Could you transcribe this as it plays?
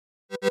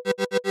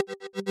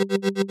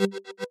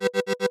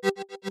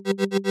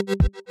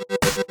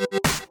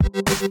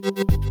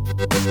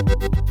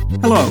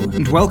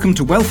and welcome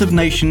to Wealth of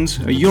Nations,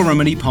 a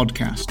Euromoney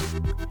podcast.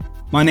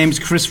 My name's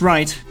Chris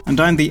Wright,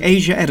 and I'm the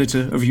Asia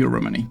editor of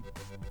Euromoney.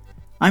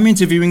 I'm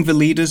interviewing the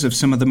leaders of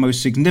some of the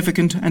most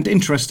significant and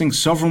interesting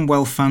sovereign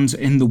wealth funds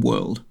in the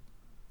world.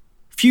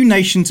 Few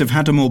nations have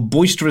had a more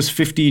boisterous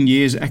 15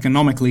 years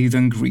economically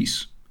than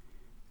Greece.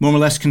 More or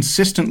less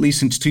consistently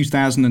since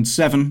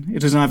 2007,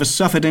 it has either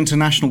suffered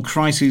international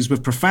crises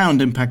with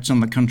profound impacts on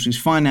the country's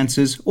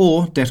finances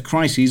or debt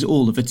crises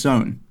all of its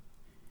own.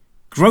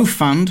 Growth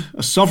Fund,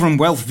 a sovereign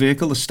wealth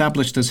vehicle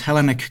established as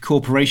Hellenic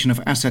Corporation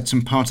of Assets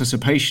and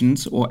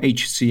Participations, or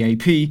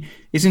HCAP,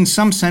 is in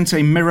some sense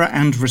a mirror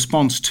and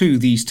response to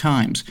these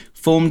times,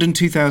 formed in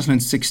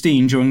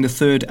 2016 during the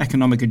third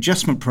economic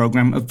adjustment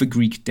program of the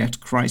Greek debt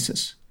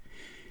crisis.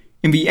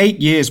 In the 8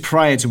 years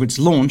prior to its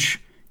launch,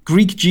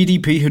 Greek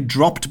GDP had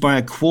dropped by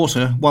a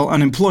quarter while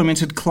unemployment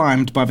had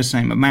climbed by the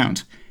same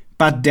amount.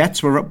 Bad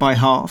debts were up by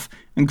half,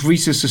 and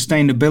Greece's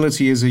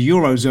sustainability as a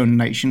Eurozone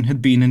nation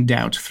had been in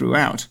doubt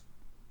throughout.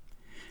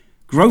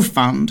 Growth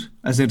Fund,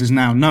 as it is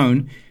now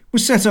known,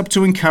 was set up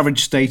to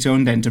encourage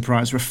state-owned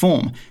enterprise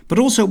reform, but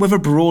also with a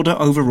broader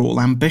overall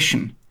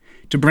ambition: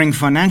 to bring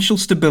financial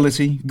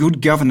stability,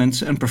 good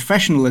governance and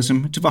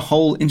professionalism to the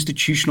whole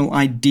institutional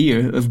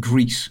idea of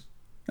Greece.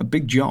 A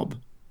big job.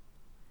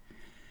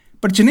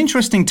 But it's an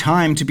interesting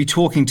time to be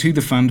talking to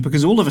the fund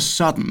because all of a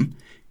sudden,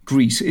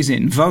 Greece is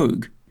in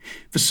vogue.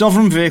 The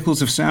sovereign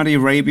vehicles of Saudi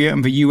Arabia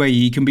and the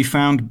UAE can be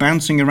found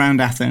bouncing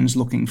around Athens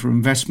looking for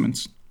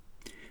investments.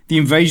 The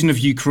invasion of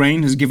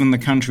Ukraine has given the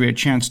country a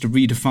chance to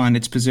redefine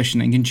its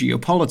positioning in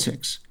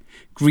geopolitics.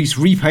 Greece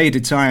repaid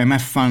its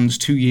IMF funds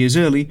 2 years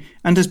early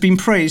and has been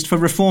praised for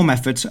reform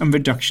efforts and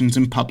reductions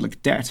in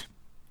public debt.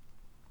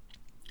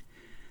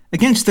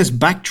 Against this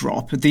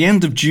backdrop, at the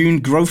end of June,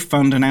 Growth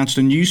Fund announced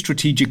a new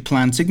strategic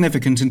plan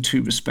significant in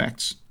two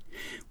respects.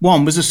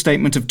 One was a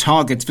statement of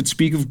targets that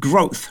speak of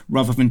growth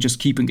rather than just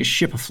keeping a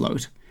ship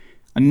afloat.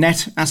 A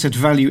net asset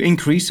value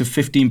increase of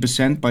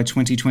 15% by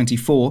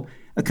 2024,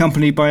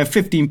 accompanied by a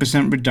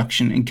 15%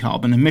 reduction in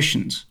carbon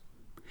emissions.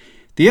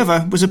 The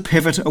other was a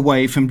pivot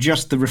away from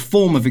just the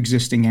reform of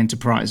existing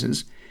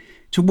enterprises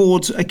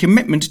towards a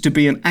commitment to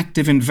be an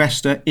active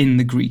investor in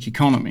the Greek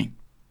economy.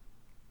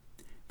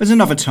 There's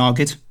another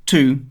target,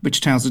 too, which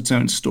tells its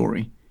own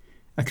story: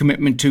 a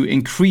commitment to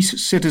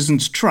increase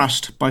citizens'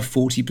 trust by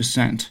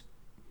 40%.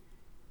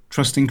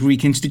 Trust in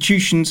Greek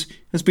institutions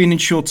has been in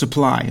short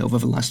supply over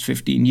the last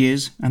 15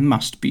 years and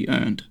must be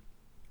earned.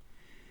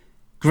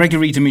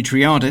 Gregory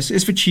Dimitriadis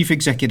is the chief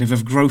executive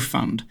of Growth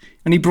Fund,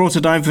 and he brought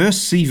a diverse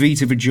CV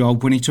to the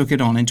job when he took it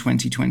on in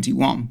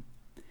 2021.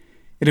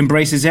 It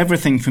embraces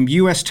everything from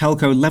US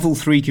telco Level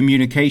 3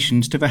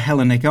 communications to the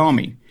Hellenic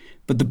Army,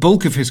 but the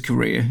bulk of his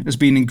career has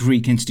been in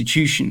Greek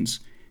institutions.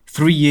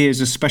 3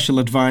 years as special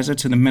advisor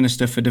to the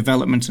Minister for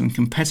Development and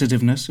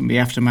Competitiveness in the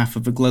aftermath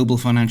of the global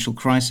financial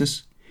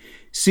crisis,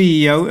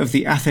 CEO of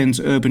the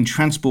Athens Urban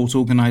Transport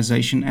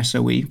Organization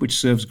SOE, which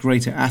serves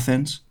Greater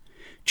Athens,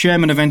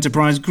 Chairman of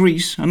Enterprise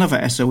Greece,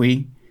 another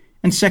SOE,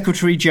 and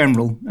Secretary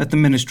General at the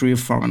Ministry of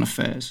Foreign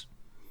Affairs.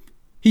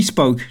 He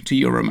spoke to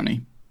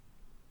Euromoney.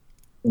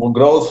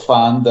 Growth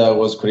Fund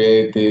was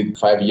created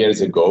 5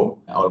 years ago,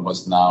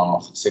 almost now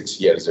 6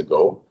 years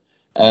ago.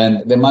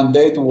 And the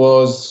mandate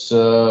was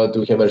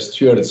to have a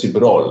stewardship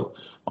role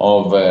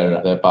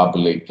over the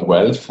public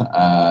wealth,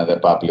 the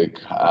public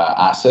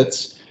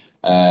assets,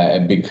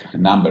 a big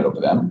number of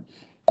them.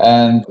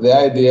 And the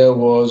idea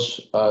was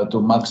to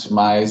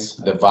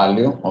maximize the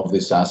value of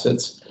these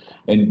assets,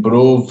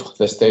 improve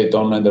the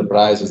state-owned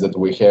enterprises that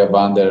we have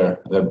under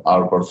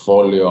our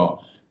portfolio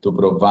to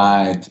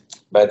provide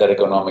better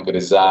economic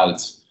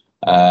results,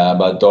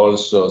 but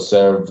also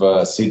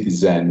serve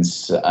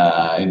citizens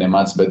in a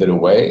much better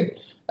way.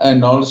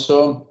 And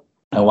also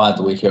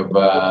what we have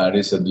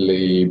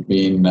recently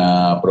been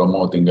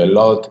promoting a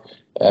lot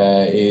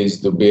is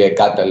to be a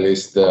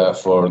catalyst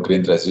for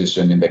green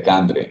transition in the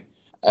country.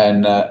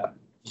 And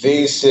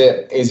this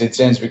is a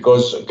change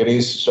because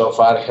Greece so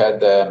far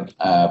had a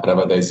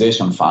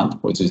privatization fund,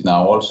 which is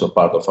now also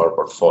part of our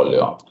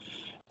portfolio.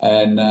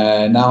 And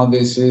now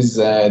this is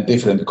a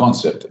different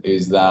concept,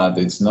 is that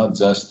it's not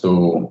just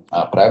to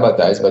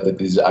privatize, but it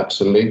is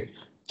actually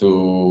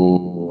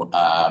to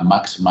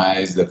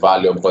maximize the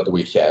value of what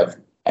we have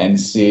and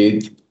see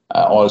it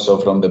also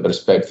from the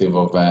perspective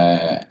of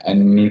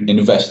an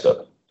investor.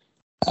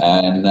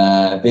 And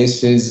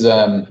this is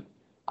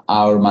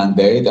our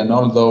mandate. And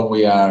although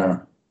we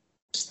are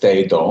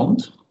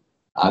state-owned,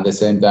 at the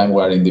same time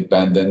we are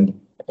independent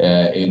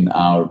in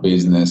our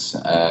business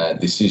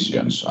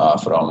decisions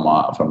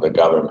from the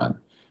government,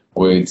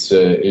 which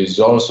is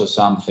also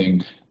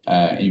something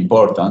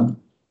important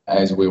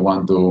as we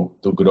want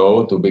to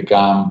grow, to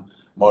become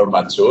more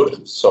mature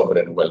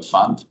sovereign wealth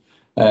fund.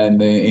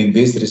 And in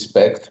this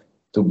respect,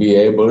 to be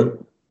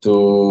able to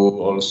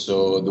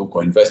also do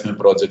co-investment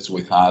projects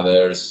with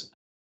others.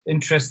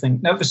 Interesting.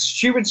 Now, the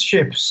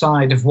stewardship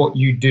side of what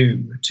you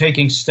do,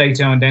 taking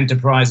state-owned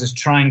enterprises,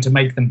 trying to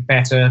make them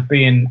better,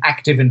 be an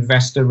active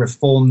investor,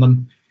 reform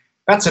them,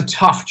 That's a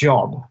tough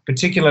job,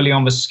 particularly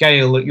on the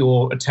scale that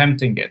you're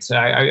attempting it.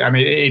 I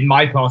mean, in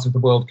my part of the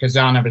world,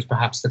 Khazanah is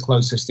perhaps the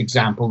closest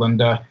example.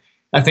 And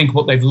I think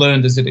what they've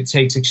learned is that it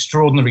takes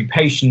extraordinary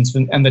patience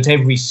and that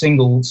every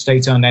single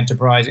state-owned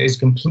enterprise is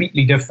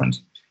completely different.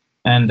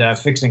 And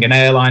fixing an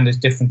airline is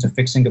different to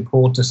fixing a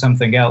port to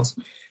something else.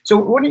 So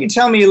why don't you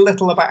tell me a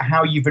little about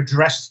how you've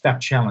addressed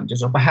that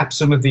challenges, or perhaps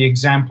some of the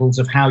examples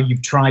of how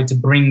you've tried to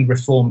bring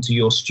reform to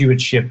your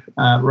stewardship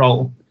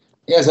role?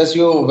 Yes, as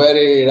you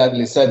very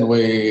rightly said,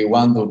 we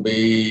want to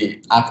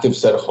be active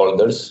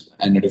shareholders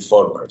and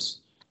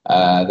reformers.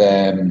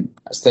 The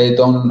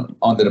state-owned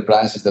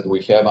enterprises that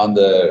we have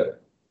under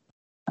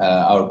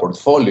our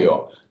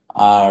portfolio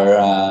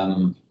are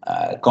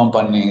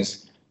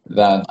companies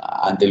that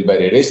until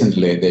very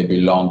recently, they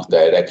belonged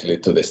directly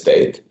to the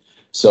state.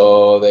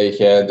 So they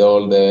had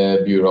all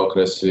the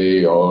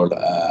bureaucracy or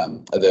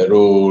the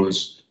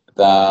rules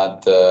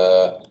that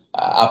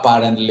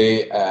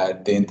apparently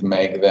didn't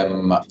make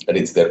them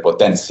reach their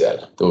potential,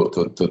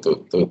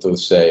 to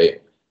say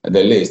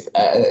the least.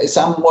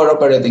 Some were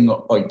operating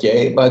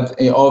okay,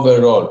 but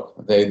overall,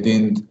 they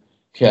didn't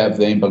have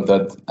the impact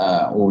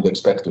that we would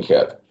expect to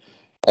have.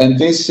 And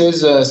this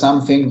is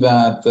something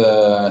that,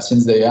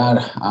 since they are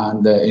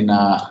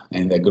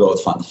in the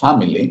growth fund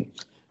family,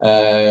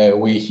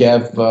 we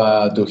have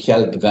to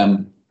help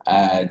them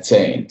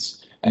change.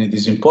 And it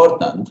is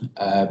important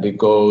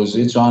because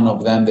each one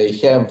of them,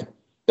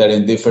 they're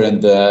in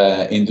different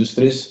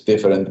industries,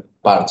 different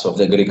parts of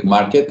the Greek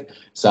market.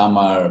 Some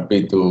are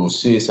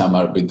B2C, some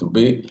are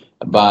B2B.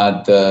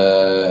 But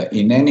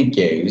in any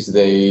case,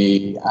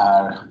 they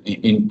are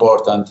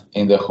important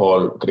in the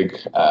whole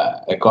Greek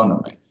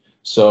economy.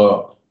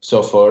 So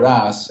for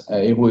us,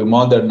 if we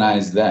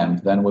modernize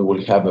them, then we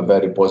will have a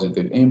very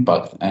positive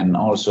impact and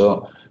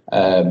also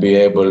be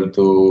able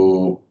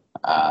to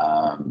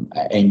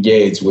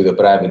engage with the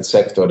private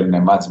sector in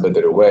a much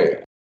better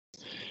way.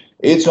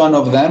 Each one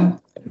of them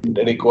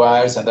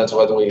requires, and that's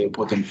what we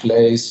put in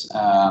place,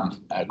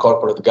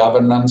 corporate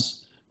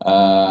governance,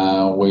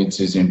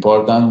 which is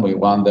important. We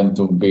want them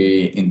to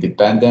be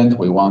independent.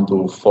 We want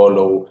to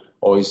follow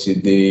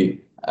OECD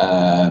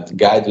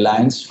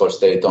guidelines for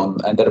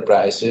state-owned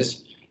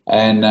enterprises,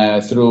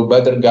 and through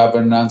better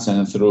governance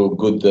and through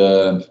good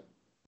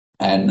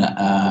and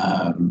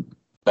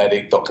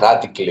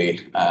meritocratically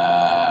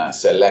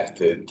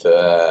selected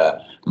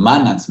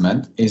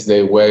management is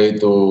the way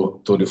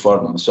to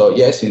reform them. So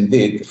yes,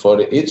 indeed,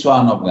 for each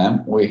one of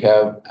them, we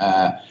have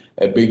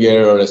a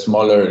bigger or a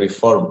smaller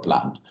reform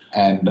plan,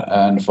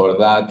 and for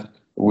that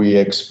we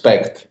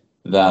expect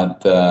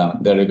that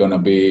there are going to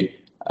be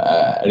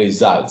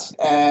results.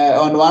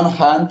 On one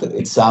hand,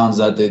 it sounds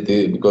that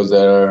because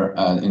there are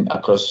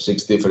across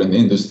 6 different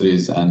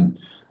industries and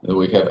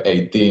we have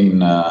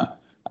 18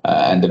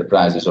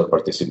 enterprises or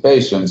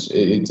participations,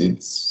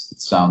 it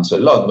sounds a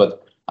lot, but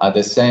at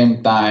the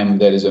same time,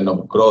 there is a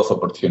growth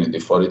opportunity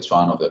for each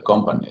one of the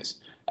companies,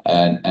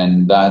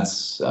 and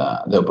that's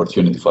the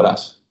opportunity for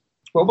us.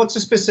 Well, what's a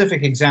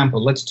specific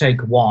example? Let's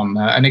take one,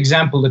 an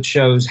example that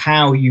shows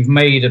how you've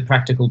made a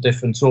practical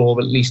difference, or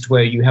at least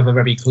where you have a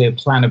very clear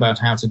plan about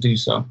how to do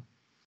so.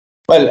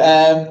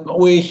 Well,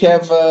 we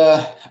have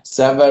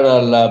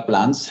several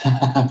plans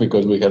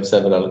because we have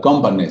several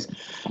companies.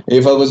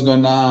 If I was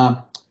going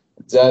to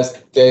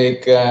just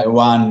take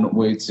one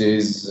which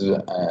is,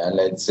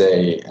 let's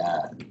say,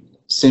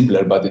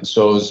 simpler, but it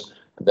shows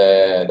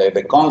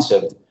the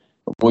concept.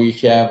 We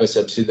have a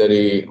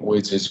subsidiary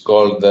which is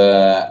called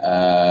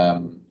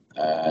the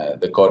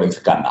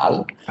Corinth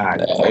Canal.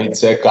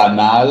 It's a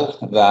canal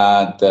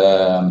that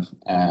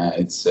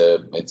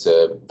it's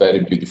very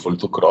beautiful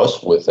to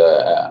cross with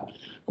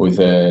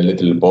a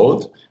little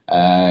boat.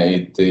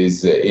 It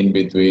is in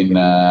between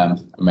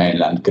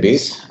mainland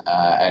Greece,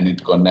 and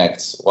it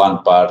connects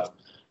one part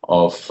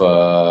of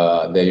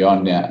the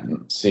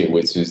Ionian Sea,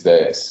 which is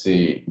the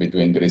sea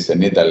between Greece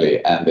and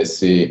Italy, and the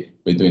sea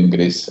between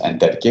Greece and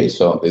Turkey.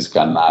 So this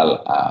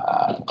canal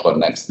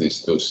connects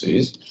these two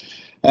seas.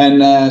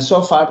 And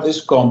so far,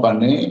 this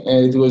company,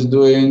 it was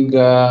doing,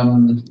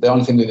 the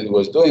only thing that it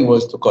was doing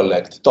was to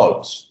collect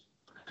tolls.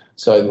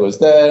 So it was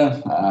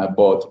there,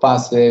 bought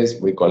passes,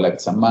 we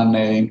collect some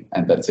money,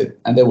 and that's it.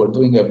 And they were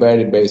doing a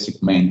very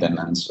basic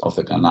maintenance of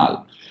the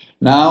canal.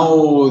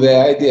 Now, the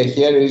idea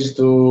here is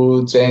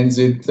to change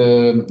it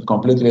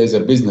completely as a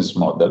business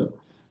model,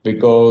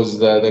 because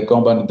the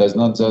company does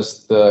not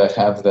just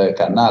have the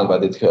canal,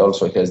 but it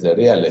also has the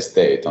real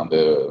estate on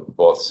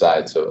both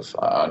sides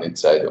on each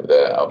side of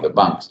the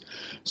banks.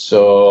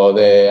 So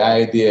the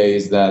idea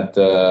is that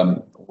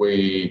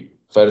we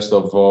first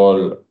of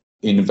all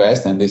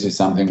invest, and this is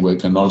something we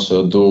can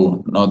also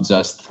do not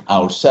just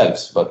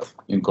ourselves, but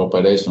in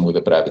cooperation with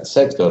the private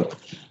sector,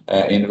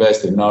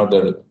 invest in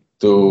order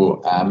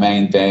to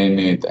maintain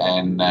it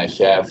and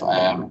have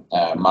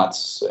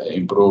much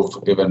improve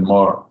even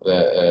more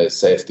the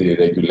safety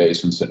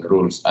regulations and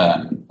rules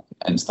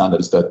and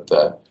standards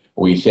that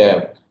we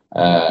have.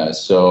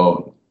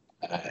 So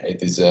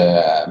it is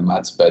a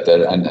much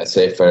better and a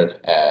safer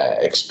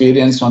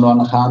experience on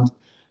one hand.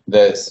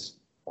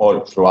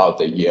 all throughout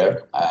the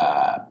year,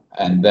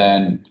 and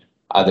then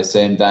at the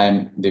same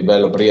time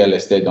develop real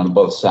estate on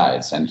both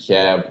sides and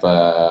have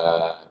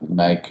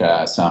make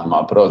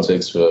some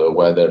projects,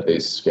 whether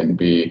this can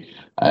be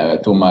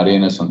 2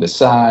 marinas on the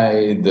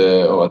side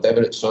or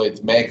whatever. So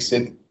it makes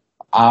it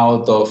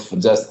out of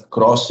just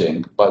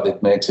crossing, but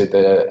it makes it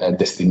a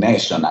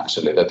destination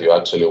actually that you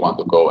actually want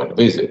to go and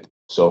visit.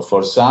 So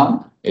for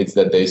some, it's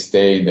that they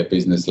stay in the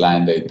business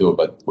line they do,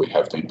 but we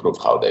have to improve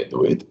how they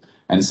do it.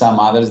 And some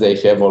others, they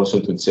have also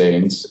to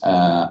change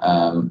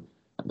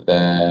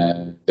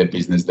the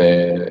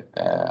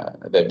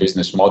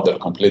business model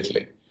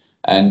completely.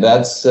 And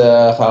that's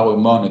how we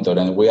monitor.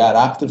 And we are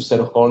active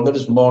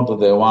shareholders, more to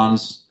the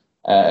ones,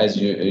 as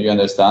you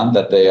understand,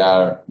 that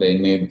they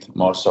need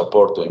more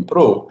support to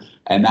improve.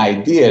 And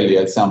ideally,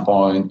 at some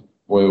point,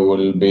 we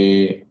will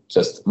be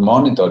just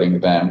monitoring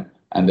them,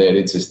 and they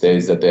reach a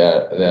stage that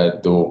they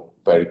do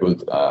very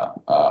good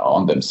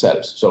on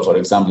themselves. So, for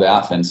example,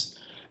 Athens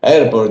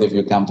Airport, if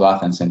you come to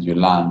Athens and you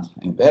land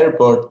in the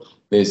airport,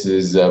 this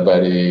is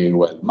very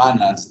well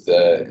managed.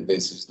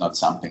 This is not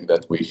something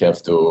that we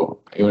have to,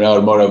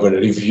 more of a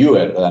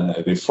reviewer than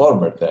a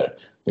reformer there,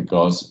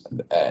 because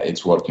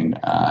it's working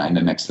in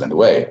an excellent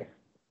way.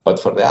 But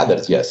for the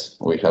others, yes,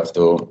 we have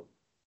to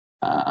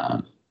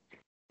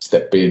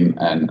step in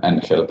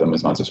and help them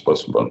as much as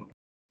possible.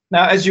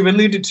 Now, as you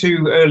alluded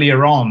to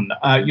earlier on,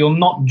 you're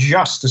not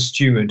just a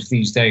steward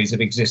these days of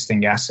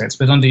existing assets,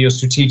 but under your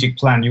strategic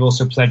plan, you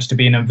also pledged to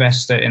be an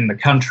investor in the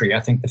country.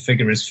 I think the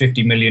figure is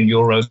 50 million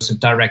euros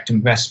of direct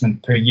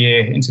investment per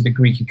year into the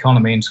Greek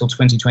economy until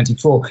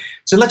 2024.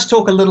 So let's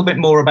talk a little bit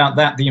more about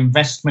that, the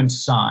investment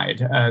side,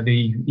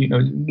 the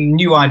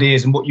new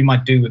ideas and what you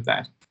might do with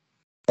that.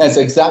 Yes,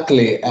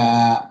 exactly.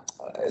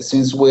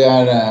 Since we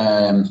are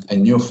a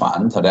new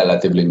fund, a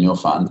relatively new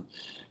fund,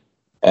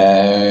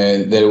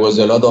 there was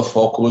a lot of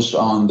focus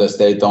on the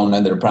state-owned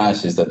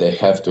enterprises that they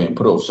have to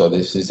improve. So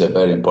this is a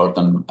very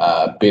important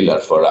pillar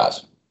for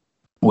us.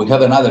 We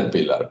have another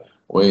pillar,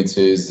 which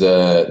is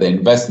the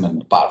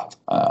investment part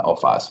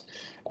of us.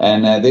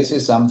 And this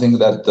is something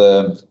that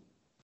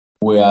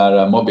we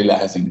are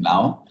mobilizing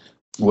now.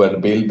 We're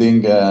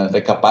building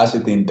the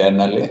capacity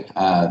internally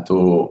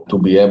to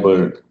be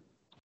able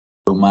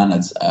to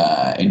manage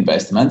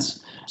investments.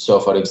 So,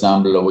 for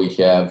example, we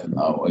have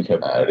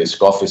a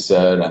risk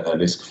officer and a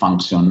risk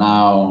function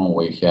now.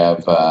 We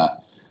have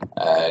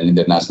an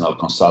international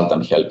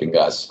consultant helping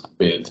us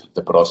build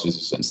the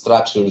processes and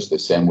structures. The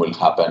same will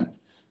happen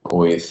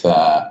with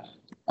the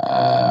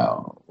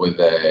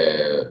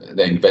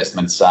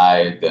investment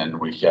side. And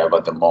we have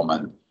at the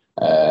moment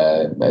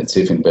a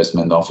chief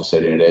investment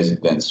officer in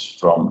residence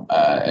from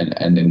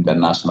an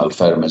international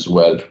firm as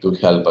well to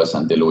help us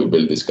until we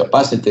build this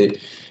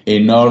capacity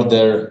in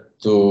order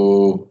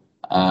to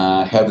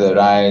have the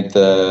right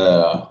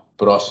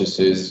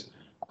processes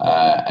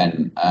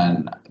and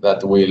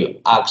that will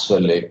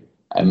actually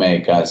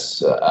make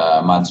us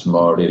much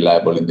more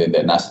reliable in the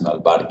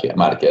international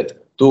market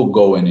to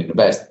go and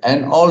invest.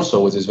 And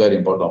also, which is very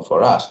important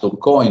for us, to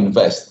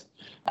co-invest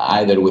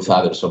either with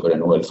other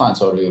sovereign wealth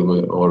funds or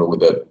with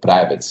the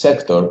private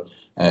sector,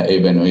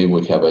 even if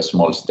we have a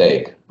small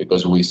stake,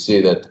 because we see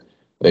that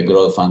the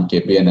growth fund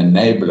can be an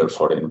enabler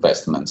for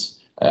investments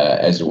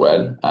as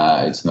well.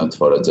 It's not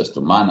for just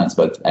to manage,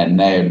 but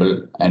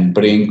enable and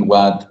bring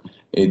what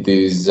it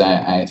is,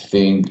 I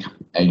think,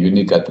 a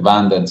unique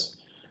advantage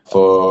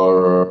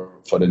for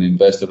an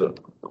investor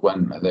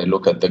when they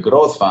look at the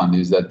growth fund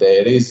is that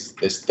there is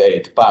the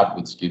state part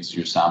which gives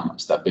you some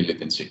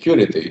stability and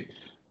security.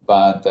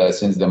 But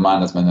since the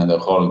management and the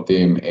whole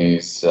team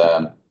is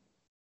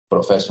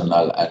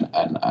professional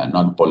and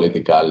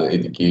non-political,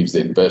 it gives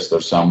the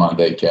investors someone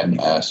they can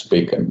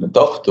speak and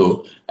talk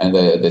to, and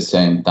at the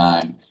same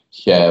time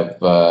have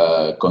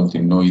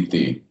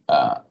continuity,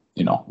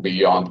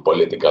 beyond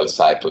political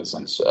cycles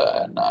and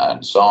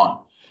so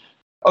on.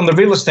 On the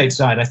real estate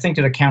side, I think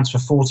it accounts for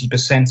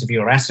 40% of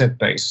your asset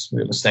base,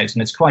 real estate,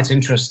 and it's quite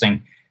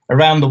interesting.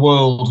 Around the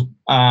world,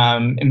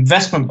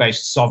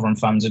 investment-based sovereign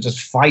funds are just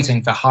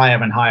fighting for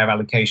higher and higher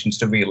allocations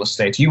to real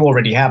estate. You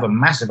already have a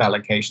massive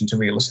allocation to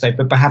real estate,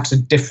 but perhaps a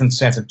different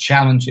set of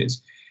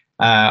challenges.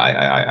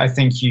 I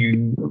think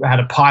you had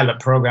a pilot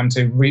program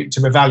to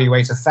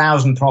evaluate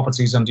 1,000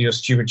 properties under your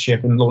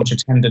stewardship and launch a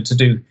tender to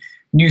do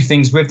new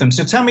things with them.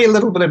 So tell me a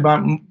little bit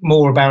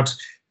more about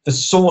the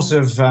sort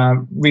of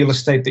real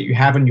estate that you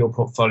have in your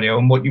portfolio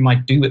and what you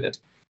might do with it.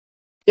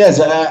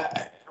 Yes.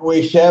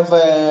 We have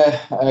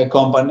a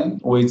company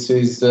which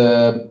is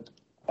a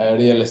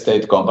real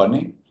estate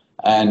company,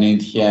 and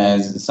it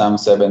has some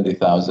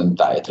 70,000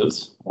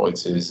 titles,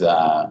 which is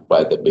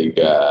quite a big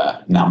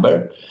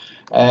number.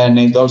 And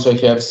it also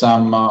has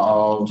some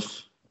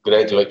of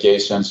great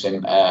locations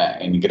in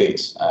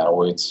Greece,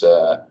 which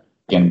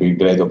can be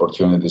great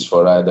opportunities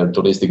for either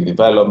touristic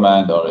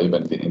development or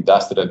even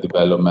industrial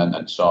development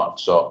and so on.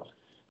 So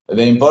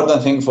the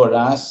important thing for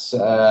us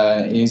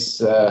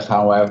is,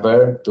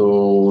 however,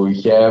 to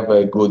have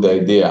a good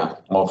idea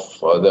of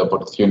the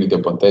opportunity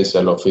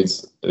potential of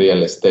each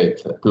real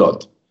estate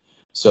plot.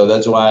 So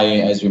that's why,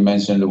 as you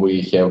mentioned,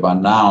 we have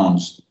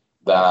announced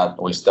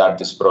that we start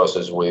this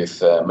process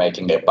with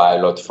making a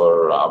pilot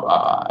for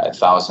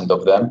 1,000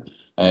 of them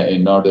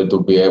in order to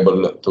be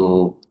able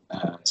to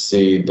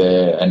see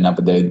and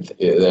update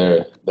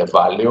the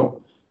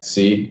value,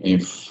 see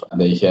if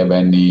they have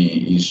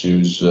any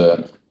issues,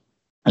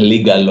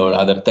 legal or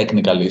other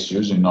technical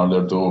issues, in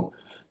order to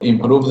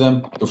improve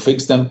them, to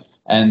fix them,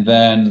 and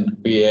then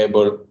be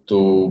able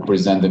to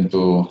present them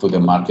to the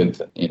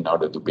market in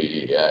order to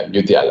be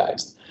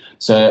utilized.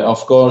 So,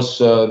 of course,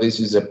 this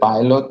is a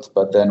pilot,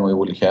 but then we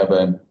will have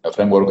a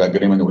framework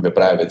agreement with the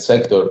private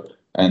sector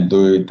and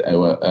do it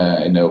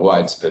in a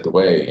widespread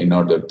way in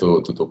order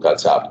to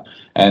catch up.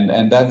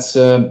 And that's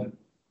an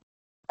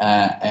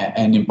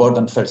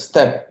important first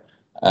step,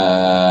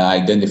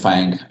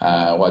 identifying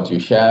what you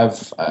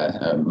have,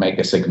 make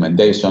a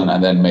segmentation,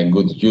 and then make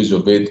good use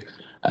of it.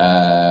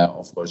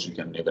 Of course, you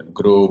can even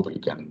group, you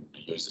can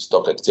use the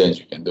stock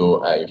exchange,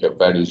 you have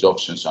various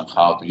options on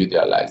how to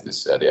utilize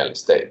this real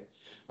estate.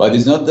 But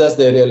it's not just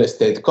the real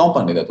estate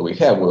company that we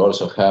have. We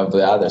also have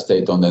the other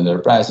state-owned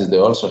enterprises. They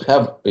also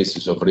have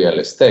pieces of real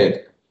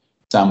estate,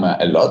 some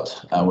a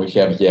lot. We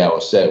have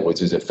GEOSE,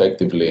 which is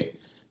effectively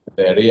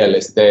the real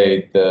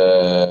estate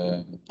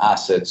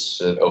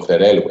assets of the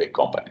railway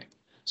company.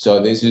 So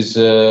this is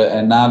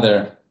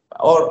another,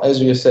 or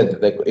as you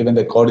said, even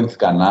the Corinth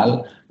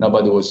Canal,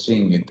 nobody was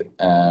seeing it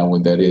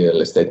with the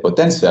real estate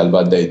potential,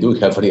 but they do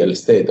have real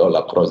estate all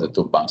across the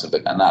two banks of the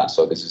canal.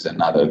 So this is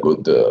another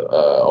good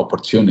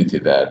opportunity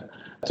there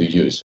to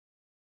use.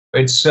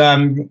 It's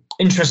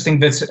interesting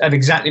that at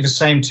exactly the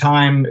same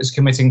time as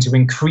committing to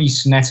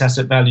increase net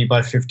asset value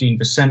by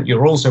 15%,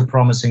 you're also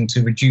promising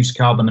to reduce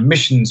carbon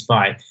emissions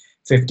by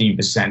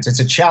 15%. It's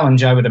a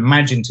challenge, I would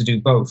imagine, to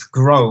do both,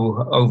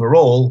 grow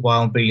overall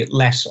while be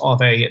less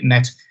of a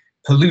net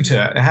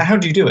polluter. How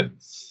do you do it?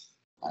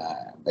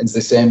 It's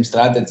the same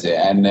strategy,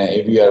 and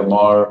if you are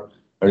more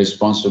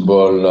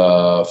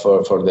responsible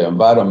for the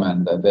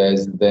environment,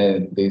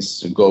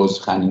 this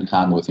goes hand in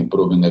hand with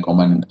improving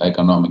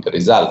economic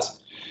results.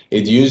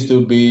 It used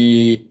to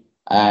be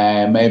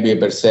maybe a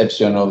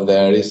perception of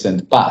the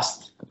recent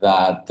past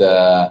that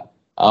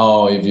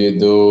if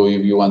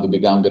you want to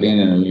become green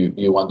and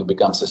you want to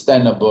become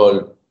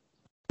sustainable,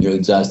 you'll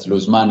just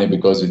lose money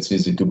because it's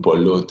easy to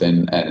pollute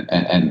and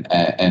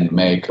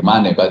make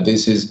money. But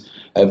this is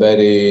a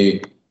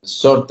very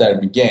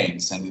short-term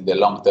gains, and in the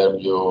long term,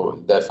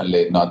 you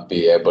definitely not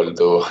be able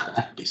to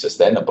be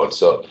sustainable.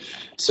 So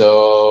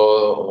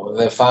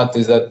the fact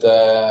is that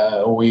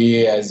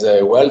we, as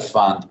a wealth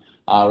fund,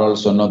 are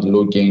also not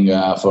looking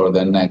for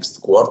the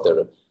next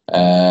quarter.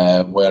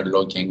 We're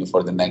looking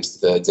for the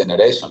next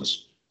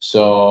generations.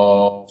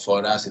 So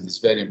for us, it is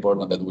very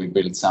important that we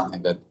build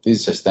something that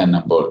is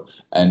sustainable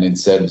and it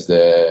serves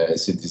the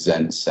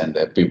citizens and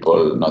the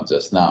people, not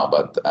just now,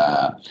 but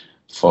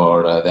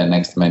for the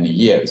next many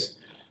years.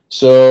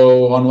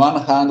 So on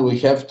one hand, we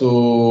have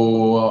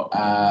to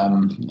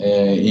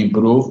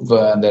improve.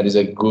 There is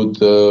a good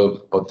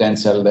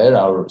potential there,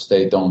 our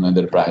state-owned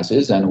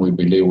enterprises, and we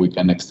believe we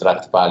can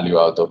extract value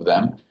out of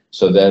them.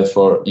 So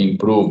therefore,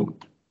 improve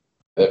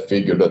the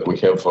figure that we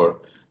have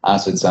for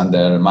assets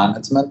under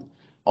management.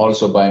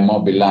 Also, by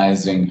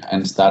mobilizing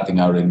and starting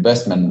our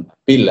investment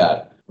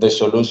pillar, the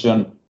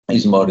solution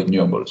is more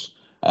renewables.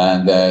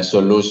 And the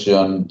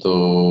solution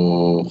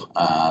to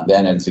the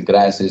energy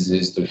crisis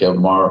is to have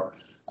more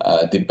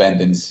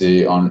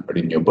dependency on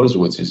renewables,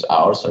 which is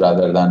ours,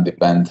 rather than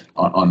depend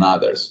on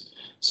others.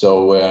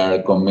 So we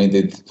are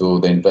committed to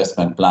the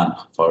investment plan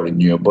for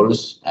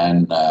renewables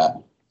and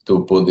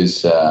to put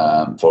this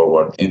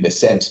forward in the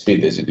same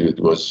speed as it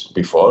was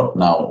before.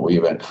 Now we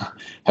even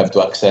have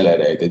to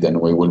accelerate it,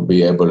 and we will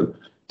be able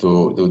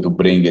to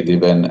bring it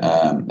even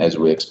as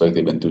we expect,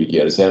 even 2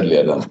 years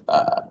earlier than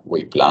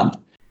we planned.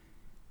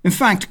 In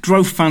fact,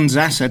 Growth Fund's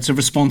assets are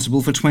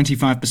responsible for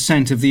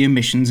 25% of the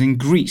emissions in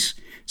Greece,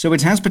 so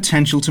it has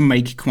potential to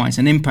make quite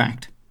an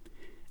impact.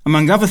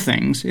 Among other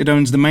things, it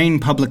owns the main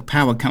public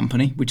power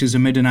company, which is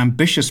amid an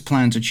ambitious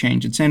plan to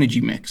change its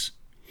energy mix.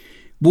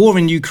 War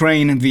in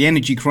Ukraine and the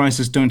energy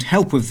crisis don't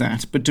help with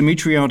that, but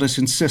Dimitriadis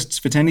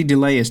insists that any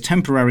delay is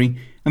temporary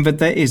and that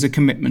there is a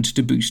commitment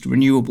to boost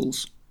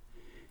renewables.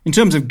 In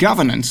terms of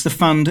governance, the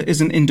fund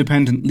is an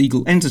independent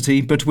legal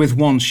entity, but with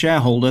one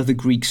shareholder, the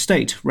Greek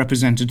state,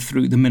 represented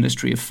through the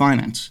Ministry of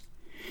Finance.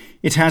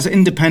 It has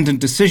independent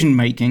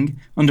decision-making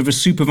under a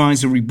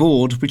supervisory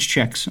board which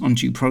checks on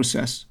due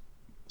process.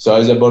 So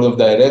as a board of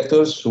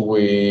directors,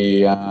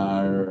 we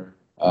are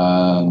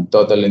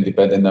totally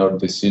independent in our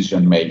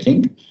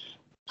decision-making.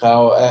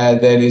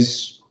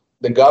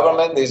 The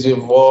government is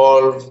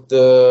involved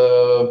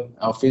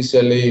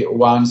officially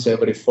once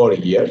every 4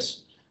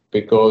 years,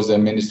 because the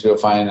Ministry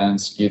of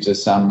Finance gives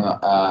us some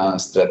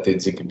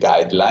strategic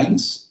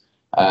guidelines.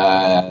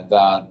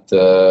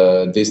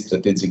 These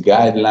strategic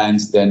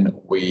guidelines then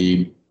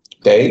we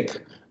take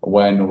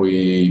when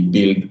we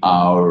build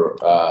our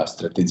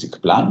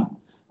strategic plan.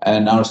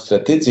 And our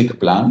strategic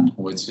plan,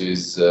 which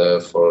is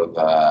for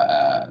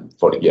the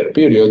 4-year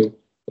period,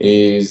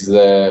 is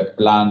the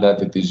plan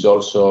that it is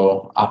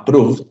also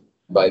approved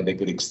by the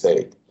Greek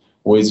state,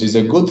 which is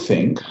a good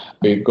thing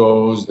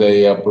because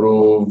they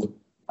approve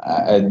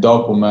a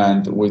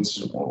document which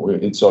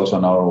it's also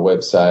on our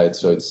website,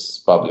 so it's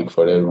public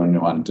for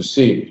everyone to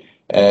see.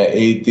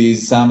 It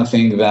is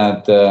something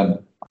that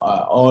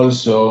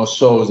also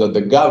shows that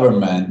the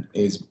government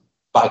is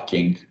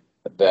backing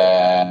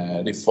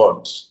the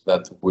reforms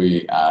that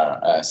we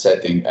are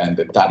setting and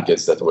the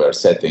targets that we are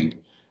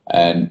setting.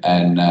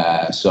 And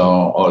so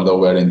although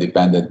we're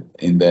independent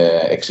in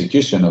the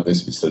execution of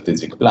this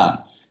strategic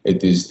plan,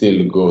 it is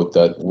still good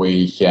that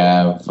we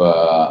have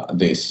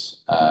this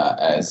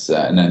as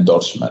an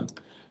endorsement.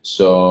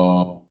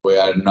 So we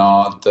are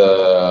not,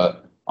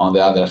 on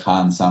the other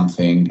hand,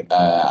 something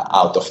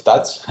out of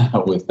touch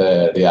with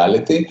the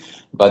reality,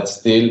 but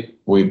still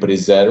we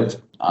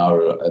preserve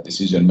our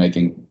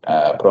decision-making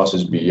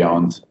process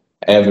beyond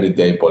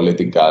everyday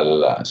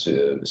political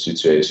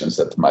situations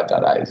that might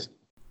arise.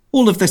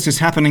 All of this is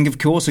happening, of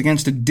course,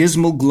 against a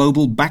dismal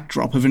global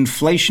backdrop of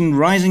inflation,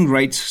 rising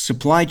rates,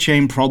 supply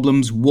chain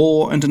problems,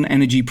 war, and an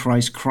energy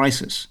price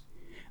crisis.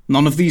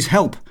 None of these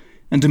help,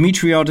 and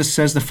Dimitriadis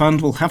says the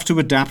fund will have to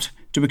adapt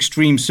to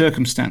extreme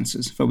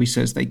circumstances, though he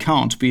says they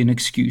can't be an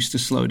excuse to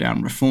slow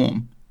down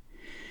reform.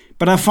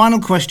 But our final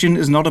question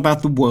is not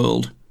about the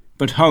world,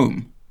 but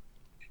home.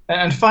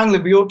 And finally,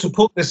 we ought to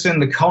put this in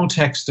the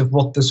context of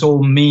what this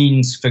all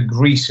means for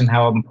Greece and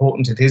how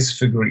important it is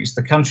for Greece.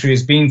 The country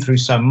has been through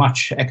so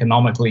much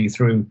economically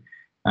through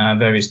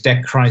various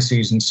debt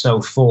crises and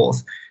so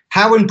forth.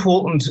 How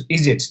important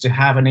is it to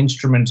have an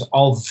instrument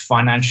of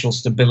financial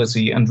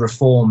stability and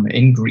reform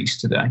in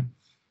Greece today?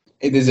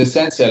 It is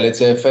essential.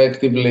 It's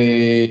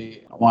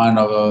effectively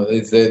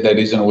it's the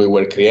reason we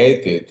were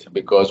created,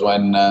 because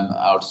when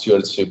our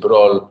stewardship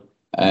role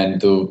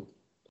and to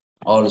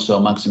also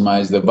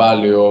maximize the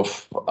value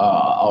of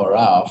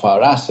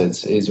our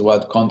assets is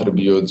what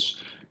contributes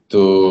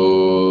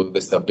to the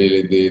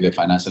stability, the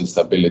financial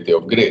stability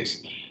of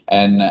Greece.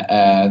 And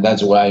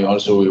that's why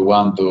also we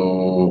want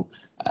to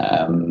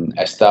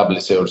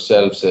establish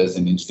ourselves as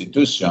an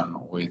institution,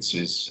 which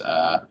is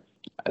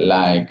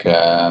like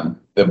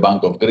the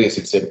Bank of Greece.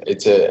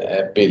 It's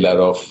a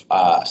pillar of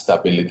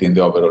stability in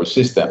the overall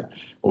system.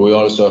 We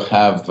also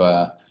have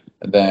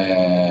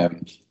the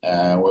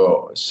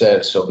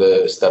shares of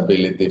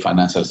the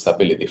Financial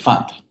Stability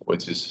Fund,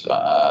 which is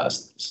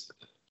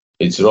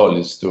its role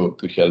is to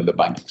help the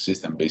banking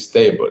system be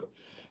stable.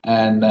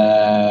 And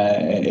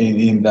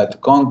in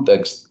that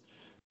context,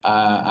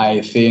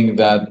 I think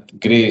that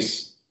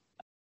Greece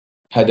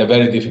had a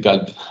very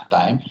difficult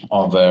time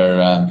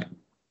over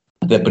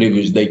the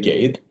previous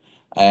decade.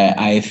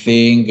 I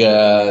think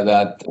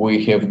that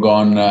we have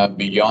gone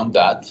beyond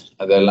that.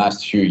 The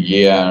last few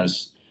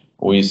years,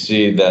 we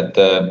see that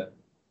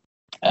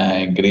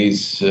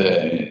Greece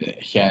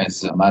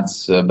has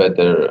much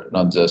better,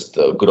 not just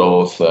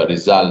growth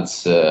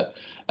results,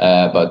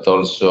 but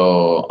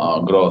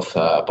also growth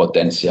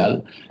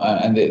potential.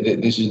 And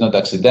this is not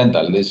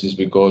accidental. This is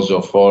because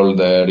of all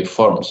the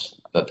reforms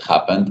that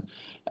happened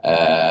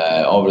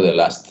over the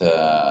last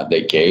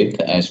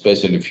decade,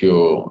 especially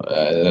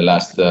the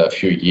last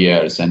few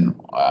years. And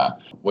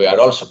we are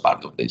also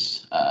part of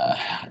this,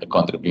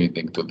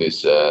 contributing to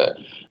this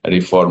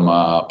reform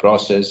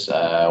process.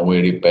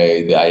 We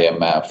repaid the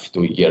IMF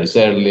 2 years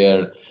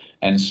earlier,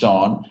 and so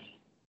on.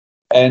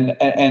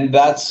 And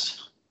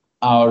that's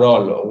our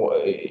role.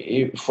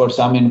 For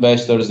some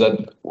investors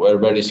that were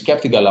very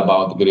skeptical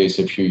about Greece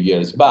a few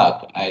years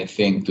back, I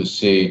think to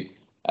see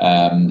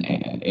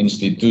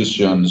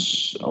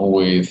institutions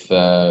with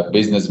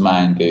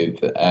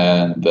business-minded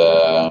and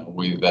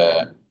with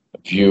a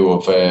view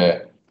of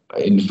an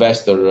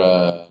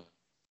investor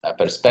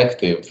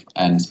perspective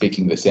and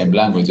speaking the same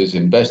language as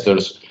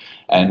investors,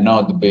 and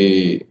not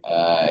be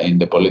in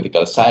the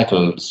political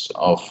cycles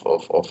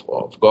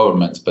of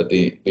governments, but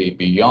be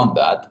beyond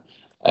that.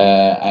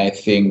 I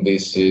think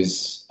this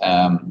is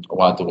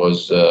what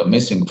was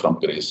missing from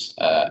Greece.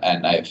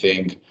 And I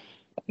think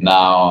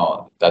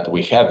now that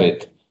we have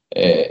it,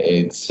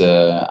 it's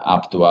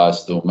up to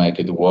us to make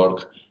it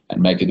work,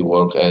 and make it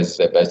work as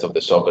the best of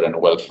the sovereign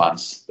wealth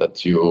funds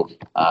that you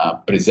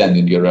present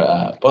in your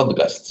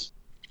podcasts.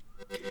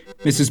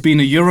 This has been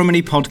a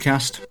Euromoney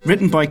podcast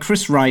written by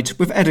Chris Wright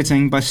with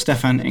editing by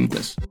Stefan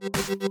Inglis.